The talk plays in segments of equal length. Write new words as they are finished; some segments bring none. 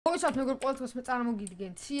მოგესალმებით მეგობრებო, ყველას მე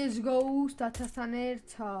წარმოგიდგენთ CS:GO-ს დათასთან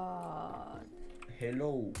ერთად.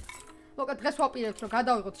 Hello. მოკეთ დღეს ვაპირებთ რომ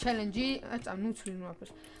გადავიღოთ ჩელენჯი, ეცა ნუცვლი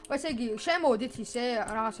ნუაფერს. ესე იგი, შემოვიდით ისე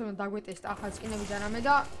რაღაცა დაგვეტესტ ახალ სკინები და რამე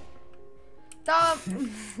და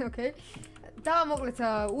ოკეი. და მოკლედ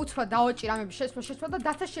უცბად დავაჭი რამები შეცვლა და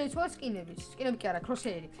დათას შეიცვალა სკინები. სკინები კი არა,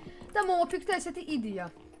 crosshair-ი. და მომოფიქრა ესეთი იდეა.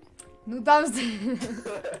 ნუ დავსდი.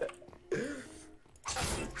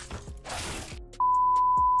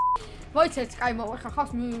 მოიცეთ, კაი, ხა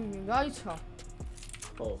ხავს გაიცა.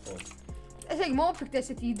 ხო. ესე იგი, მომოფიქრე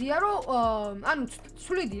ესეთი იდეა, რომ ანუ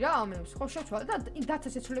ცვლიდი რა ამებს, ხო შეცვალა და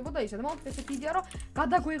დათას ეცვლებოდა ისა და მომოფიქრე ესეთი იდეა, რომ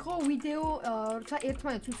გადაგვიღო ვიდეო, როცა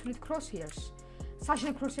ერთმანეთს უცვლით crosshair-ს.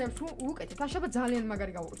 საშინელ crosshair-ს უკეთეთ, ან შეიძლება ძალიან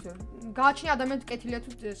მაგარი გავუყუროთ. გააჩნია ადამიანს კეთილია თუ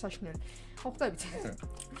საშინელი. ხო ხვდებით?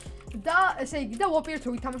 და ესე იგი, და ვაპირებთ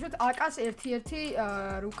რომ ვითამაშოთ აკას 1-1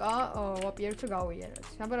 რუკა ვაპირებთ რომ გავიაროთ.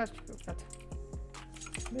 აბა რას ფიქრობთ?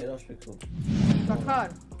 მე რას ვფიქრობ? დახარ?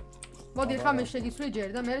 მოდი ხა მე შეგიცვლი ჯერ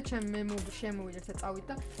და მე შემოვიდეთ და წავიდ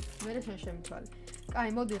და მე შენ შემიცვალე. კაი,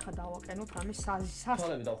 მოდი ხა დავაყენოთ ამის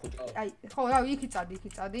თვალები დავხუჭავ. აი, ხო, რა, იქი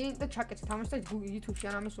წადი და ჩაკეთეთ ამას და YouTube-ში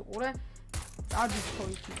ან ამას უყურე. წადი ხო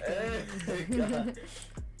იქი.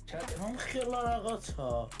 მომხელა რაღაცა.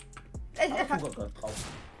 ეხა გაგარტყავ.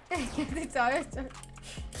 ეხა წავეს.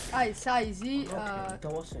 აი, საიზი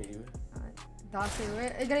დავასეივე. დაასევე.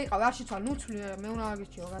 ეგრე იყავ, არ შეცვალ, ნუცვლი მე უნდა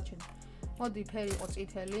აგიჩიო, გაჩენე. მოდი ფერი იყო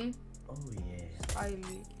წითელი. Oh yeah.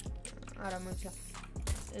 სტაილი არა მოიცა.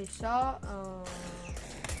 ესა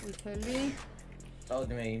წითელი.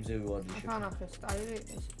 წავედი მე იმზე ვივარდი შე. ხანახე სტაილი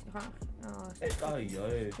ეს ხან ეს კაია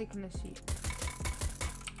ეს. thickness-ი.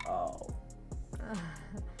 აუ.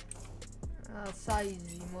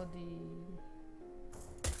 საიზი მოდი.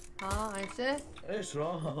 ესე? ეს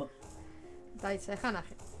რა? დაიცა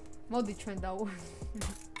ხანახე. მოდი ჩვენ დავუ.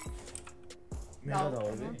 მე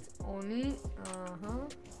გადავდი. ონი, აჰა.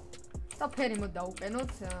 და ფერი მოდი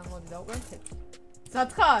დავუყენოთ, მოდი დავუყენოთ ეს.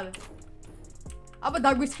 სათხარ? აბა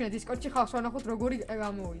დაგვისხნე Discord-ში ხავს ვანახოთ როგორი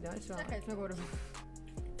გამოვიდა ეს რა. ეხეთ მეგობრებო.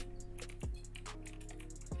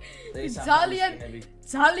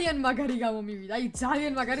 ძალიან მაგარი გამომივიდა. აი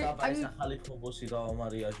ძალიან მაგარი. აი ახალი ფობოსი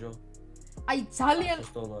გავამარიაჟო. აი ძალიან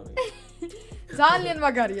 $100. ძალიან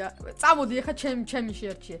მაგარია. წამოდი ეხა ჩემი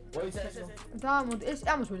შეერჩიე. მოიცა ეს. და მოდი ეს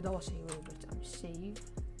ამას ვერ დავასეივებ ერთ ამის save.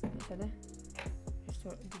 ესადა.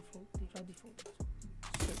 default.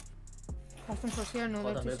 custom crosshair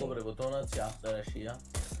ნომერი. და მეგობრებო, დონაცია აღწერაშია.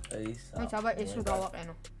 ის. მოიცა, აბა ეს რო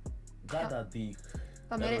დავაყენო. გადადი.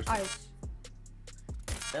 და მე აი ეს.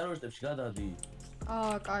 ტერორისტებში გადადი.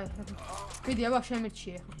 კაი. კიდე აბა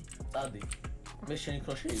შემირჩიე ხა. წადი. მე შენი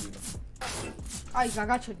crosshair-ი. აი,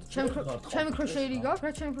 გაგაჩერდი. ჩემი crosshair-ი გაქვს, რა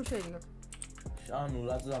ჩემი crosshair-ი გაქვს? ანუ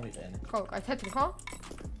რაც დამიყენე. ხო, კაი, თეთრი ხო?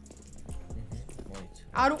 მოიცა.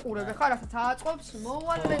 არ უყურებ ხა, რასაც აწყობს,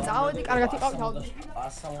 მოვალ მე წავედი, კარგად იყავ თავი.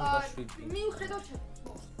 167. მიუხედავ ჩემ.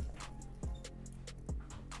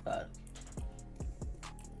 კარგი.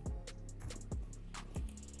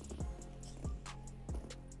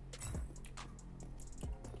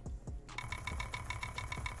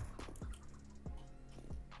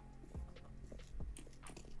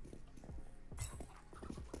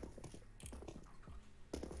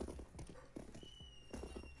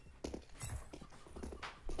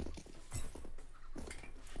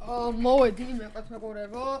 მოვედი, მეყოთ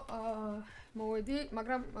მეგობრებო, მოვედი,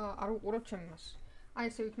 მაგრამ არ უყურებ ჩემს. აი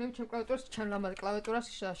ესე ვიქნები ჩემ კლავიატურას, ჩემ ლამაზ კლავიატურას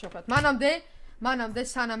შევხვდეთ. მანამდე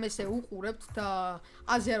სანამ ესე უყურებთ და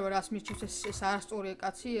აზე არ ვარ რას მირჩევს ეს არასწორი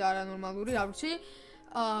კაცი, არანორმალური, არ ვიცი.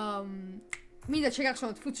 მინდა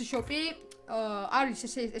შეგახსოვოთ Photoshop-ი, არის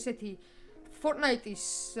ესეთი Fortnite-ის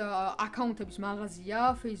აკაუნტების მაღაზია,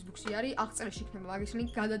 Facebook-ში არის, აღწერაში იქნება მაგის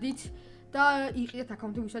ლინკი, გადადით. და იყიდეთ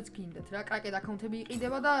აკაუნტები, ვისაც გინდათ რა, კრაკედ აკაუნტები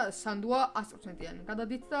იყიდება და სანდუა 100%-იანი.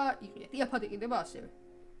 გადადით და იყიდეთ. იაფად იყიდება ასევე.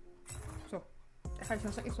 ხო. ეხლა ის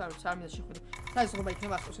საკითხი არ ვიცი, არ მინდა შეხვიდე. საერთოდ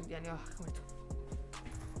იქნება 100%-იანი, ღმერთო.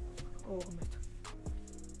 ღმერთო.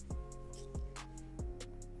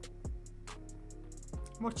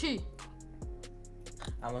 მორჩი?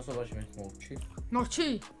 ამასობაში მე მოვჩი. მორჩი?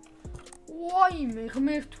 ვაიმე,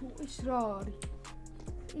 ღმერთო, ეს რა არის?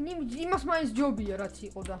 იმას მაინც ჯობია რაც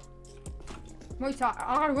იყო და მოიცა,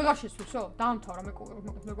 აღარ ვეღარ შესვლისო, დაამთავრა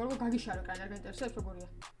მეგობრებო, გაგიშარო, კაი, არ გაინტერესებს როგორია.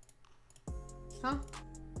 ჰა?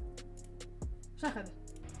 შეხედე.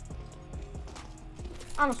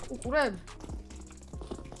 ამას უყურებ?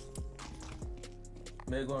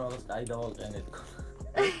 მეგონა რაღაც კაი დავაყენეთ.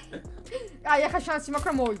 აი, ახლა შანსი მაქვს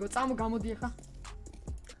რომ მოვიგო, წამო გამოდი ახლა.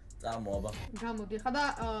 წამო აბა. გამოდი ახლა და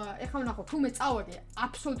ახლა ვნახო, თუ მე წავედი,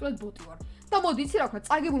 აბსოლუტურად ბოტი ვარ. და მოდი, იცი რა ვქნა,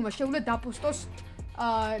 წაგებულმა შეუძლია დაპოსტოს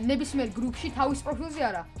ნებისმიერ გრუპში თავის პროფილზე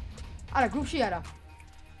არა. არა, გრუპში არა.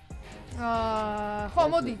 ხო,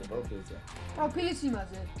 მოდი. პროფილზე. პროფილის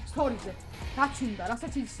იმაზე, სტორიზე. რაც უნდა,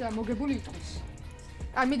 რასაც ის მოგებული იყოს.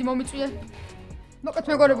 აი, მიდი მომიწვიე. მოკეთ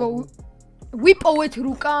მეგობრებო, ვიპოვეთ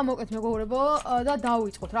რუკა, მოკეთ მეგობრებო და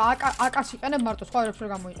დავიწყოთ რა. აკას იყენებ მარტო, სხვა ერებს ვერ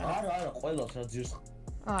გამოიყენებ. არა, ყველას რა ძირს.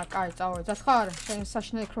 კაი, წავეძახ ხარ? შენ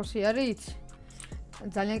საშინელი ქროსი არის?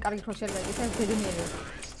 ძალიან კარგი ქროსი არის, ეგეთი ბედნიერია.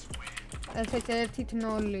 ეს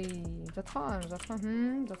 1-0. ზათხარ? ზათხარ.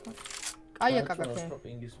 კაია კაკაკე.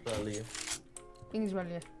 პინგის ვალია. პინგის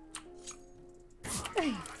ვალია.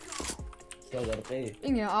 საგარყი?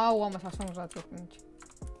 პინგი, აუ, ამას 170 პინგი.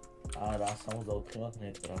 არა, 174 მაქვს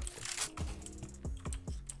ნეტრაქს.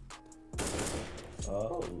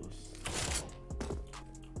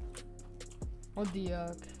 მოდი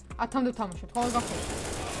აქ. 10-მდე თამაშობ, ხო გახსოვს?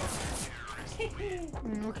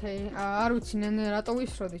 ოკეი, არ ვიცი ნენე რატო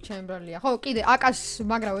ვისროდი, ჩემ ბრალია. ხო, კიდე აკას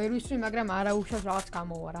მაგრა ვერ ვისვრი, მაგრამ არა უშავს რაღაც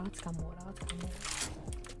გამოვა.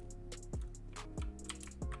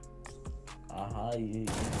 აჰა,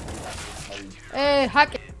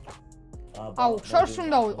 ჰაკი. აუ, შორს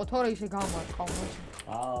უნდა ვიყო, თორე ისე გამარტყავ მას.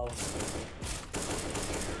 აუ.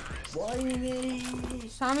 ვაიმე.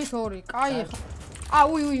 3-2, კაი.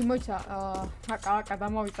 უი, მოიცა. აკა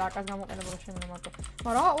დამოვიცა, აკას გამოყენება რა შემიძლია მარტო.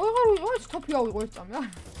 მაგრამ ოღონდ თოფი ავიღო ეს წამი,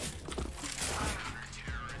 არა.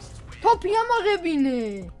 თოფი ამაღებინე.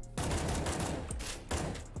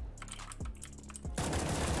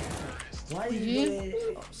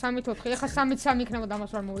 3-4, ეხა 3-3 იქნება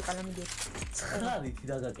დამას რა მოვიყანა მიდი. 9-ით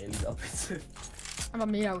დაგაკელი დაფიცე. აბა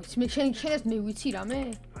მე რა ვიცი, შენს მე ვიცი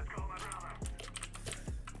რამე?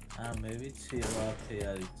 მე ვიცი რა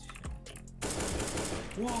არის.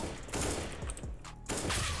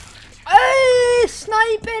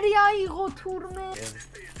 სნაიპერი აიღო თურმე.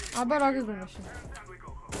 აბა რა გიგონა შენ?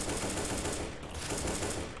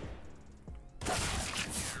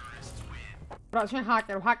 რა შენ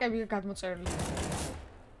ჰაკები გადმოწერილი.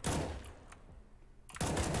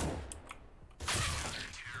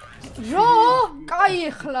 კაი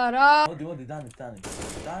ეხლა რა. მოდი, დანით.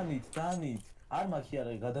 არ მაქვს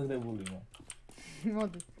არა გადაგდებული მა.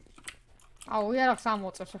 მოდი. აუ, იარაღს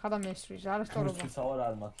ამოწევს ხა და მესვრის, არა სწორობა. მისთვის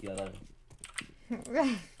არ მაქვს არა.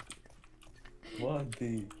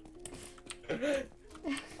 მოდი.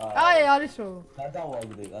 აი, არის რო.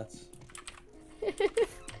 გადავაგდე კაც.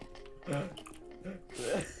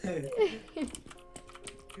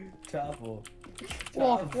 ჩაფო.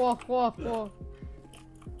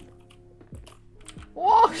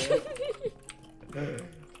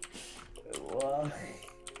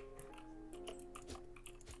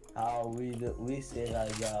 We say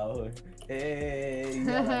like that. Hey.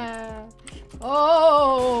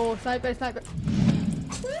 Oh, sniper.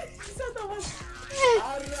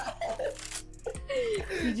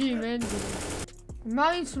 GG man.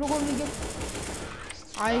 მაინც როგორ მიგე?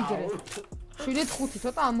 აიგრე. 7-5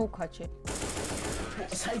 ცოტა ამოვქაჩე.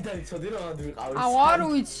 საიდან იცოდი რომ ამ ვიყავი? არ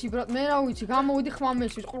ვიცი, ბრატ, მე რა ვიცი, გამოვიდი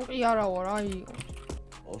ხმამესის, ყურყი არა ვარ, აი.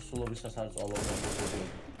 ორსულობისას არ წვალობ.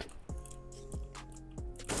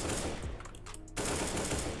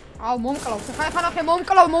 აუ, მომკლავს, ხა ნახე,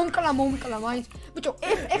 მომკლავ, მაინც. ბიჭო,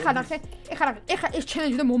 ეხა ნახე, ეს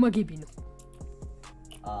ჩელენჯი და მომაგებინო.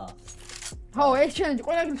 ხო, ეს ჩელენჯი,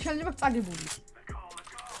 ყველა ჩელენჯი მაქვს წაგებული.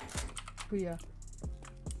 ვია.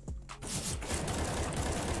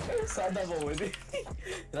 სადა მოვედი.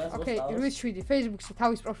 ოკეი, 8-7 Facebook-ზე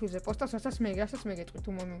თავის პროფილზე პოსტავს, რასაც მე გეტყვი,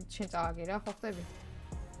 თუ შენ წააგე რა, ხო ხტები?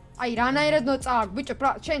 აი, რანაირად წააგ, ბიჭო,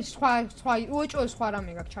 შენ სხვა უეჭო სხვა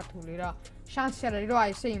რამე გაქვს ჩართული რა. შანსი არ არის რომ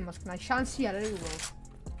აი ესე იმას ქნა, შანსი არ არის უბრალოდ.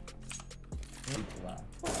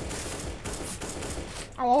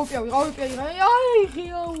 ავუპია, აი,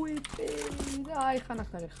 ღიაუპე. აი,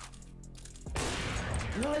 ხანახტარი ხა.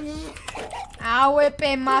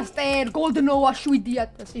 ავეპე მასტერ გოლდნოვა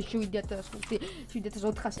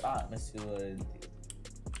 7,400. მესილოენდი.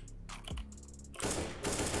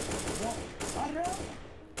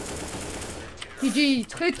 GG,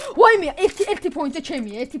 თხრით. ვაიმე, ერთი პოინტი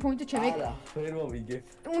ჩემია. არა, ვერ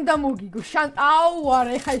მოვიგე. უნდა მოგიგო. აუ,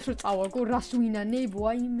 არა, ეხა ის რო წავაგო, რას ვინანე,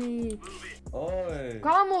 ვაიმე. ოე.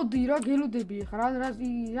 გამოდი რა, გელოდები ხა,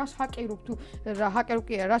 რას ჰაკერობ თუ რა ჰაკერო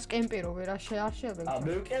კი არა, რას კემპერობ, რა არ შეიძლება.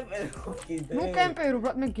 მე კემპერო კიდე. ნუ კემპერო,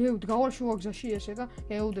 ბრატ, მე გევდ გავალშუვა გზაში ესე და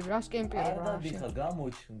გელოდები, რას კემპერო რა. არა, დიხა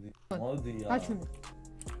გამოჩნდი. მოდია. აჩვენე.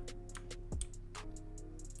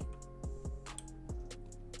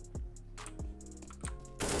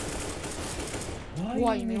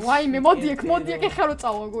 ვაიმე, მოდი ეგ ეხლა რო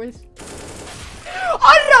წავაგო ეს.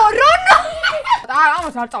 არა, რანა.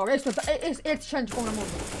 ამას არ წავაგე, ეს ერთი შანჯი ყონა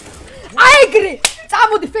მოდი. აიგრე,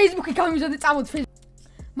 წამოდი Facebook-ი გამიზადე, წამოდი Facebook.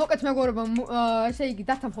 მოკეთ მეგობრებო, ესე იგი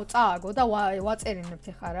დათამ ხო წააგო და ვაწერინებთ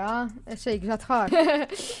ახლა რა. ესე იგი გზად ხარ?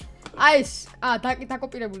 აი ეს,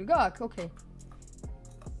 დაკოპირებული გაქვს? ოკეი.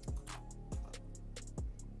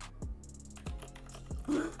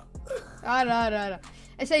 არა.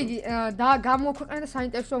 ესე იგი გამოქვეყნე და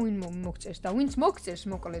საინტერესო ვინ მოგწერს და ვინც მოგწერს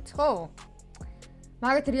მოკლედ, ხო?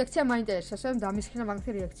 მაგათი რეაქცია მაინტერესებს, ამ დამისქნა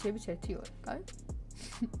მაგათი რეაქციებიც 1-2, კაი?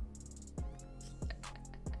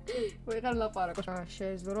 ვეღარ ლაპარაკო.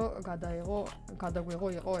 შეეძლო რომ გადაგვეღო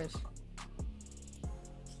იყო ეს.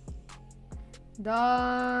 და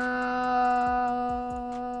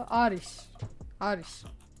არის.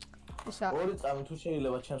 ისა ორი წამი თუ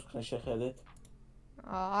შეიძლება ჩემს ხნე შეხედეთ.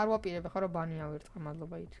 არ ვაპირებ ხარო ბანი ავერტყა,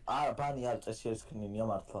 მადლობა ით. არა, ბანი არ წესი ეს ქნინია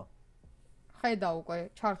მართლა. ხედა უკვე,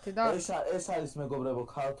 ჩართე და ეს არის მეგობრებო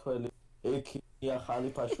ქართველი ეკია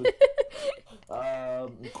ხალიფაშვილი.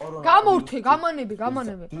 კორონა გამორთე, გამანები.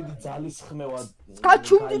 დიდი ძალის ხმევა.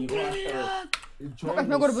 გაჩუმდით. მოგეთ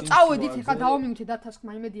მეგობრებო, წავედით ახლა დავამიუთე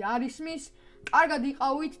დათასხმა, იმედი არ ისმის. კარგად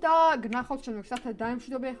იყავით და გნახავთ შემდეგ საერთოდ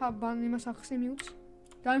დაემშვიდობე ახლა იმას ახსნე მიუც.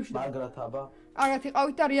 დაემშვიდობე. მაგრათ აბა. კარგად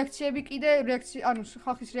იყავით და რეაქციები კიდე, ანუ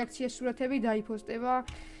ხალხის რეაქციის სურათები დაიფოსტება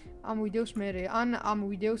ამ ვიდეოს მერე, ან ამ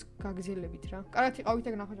ვიდეოს გაგზელებით რა. კარგად იყავით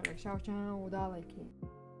და გნახავთ შემდეგ. ჩაო, დაალაიქე.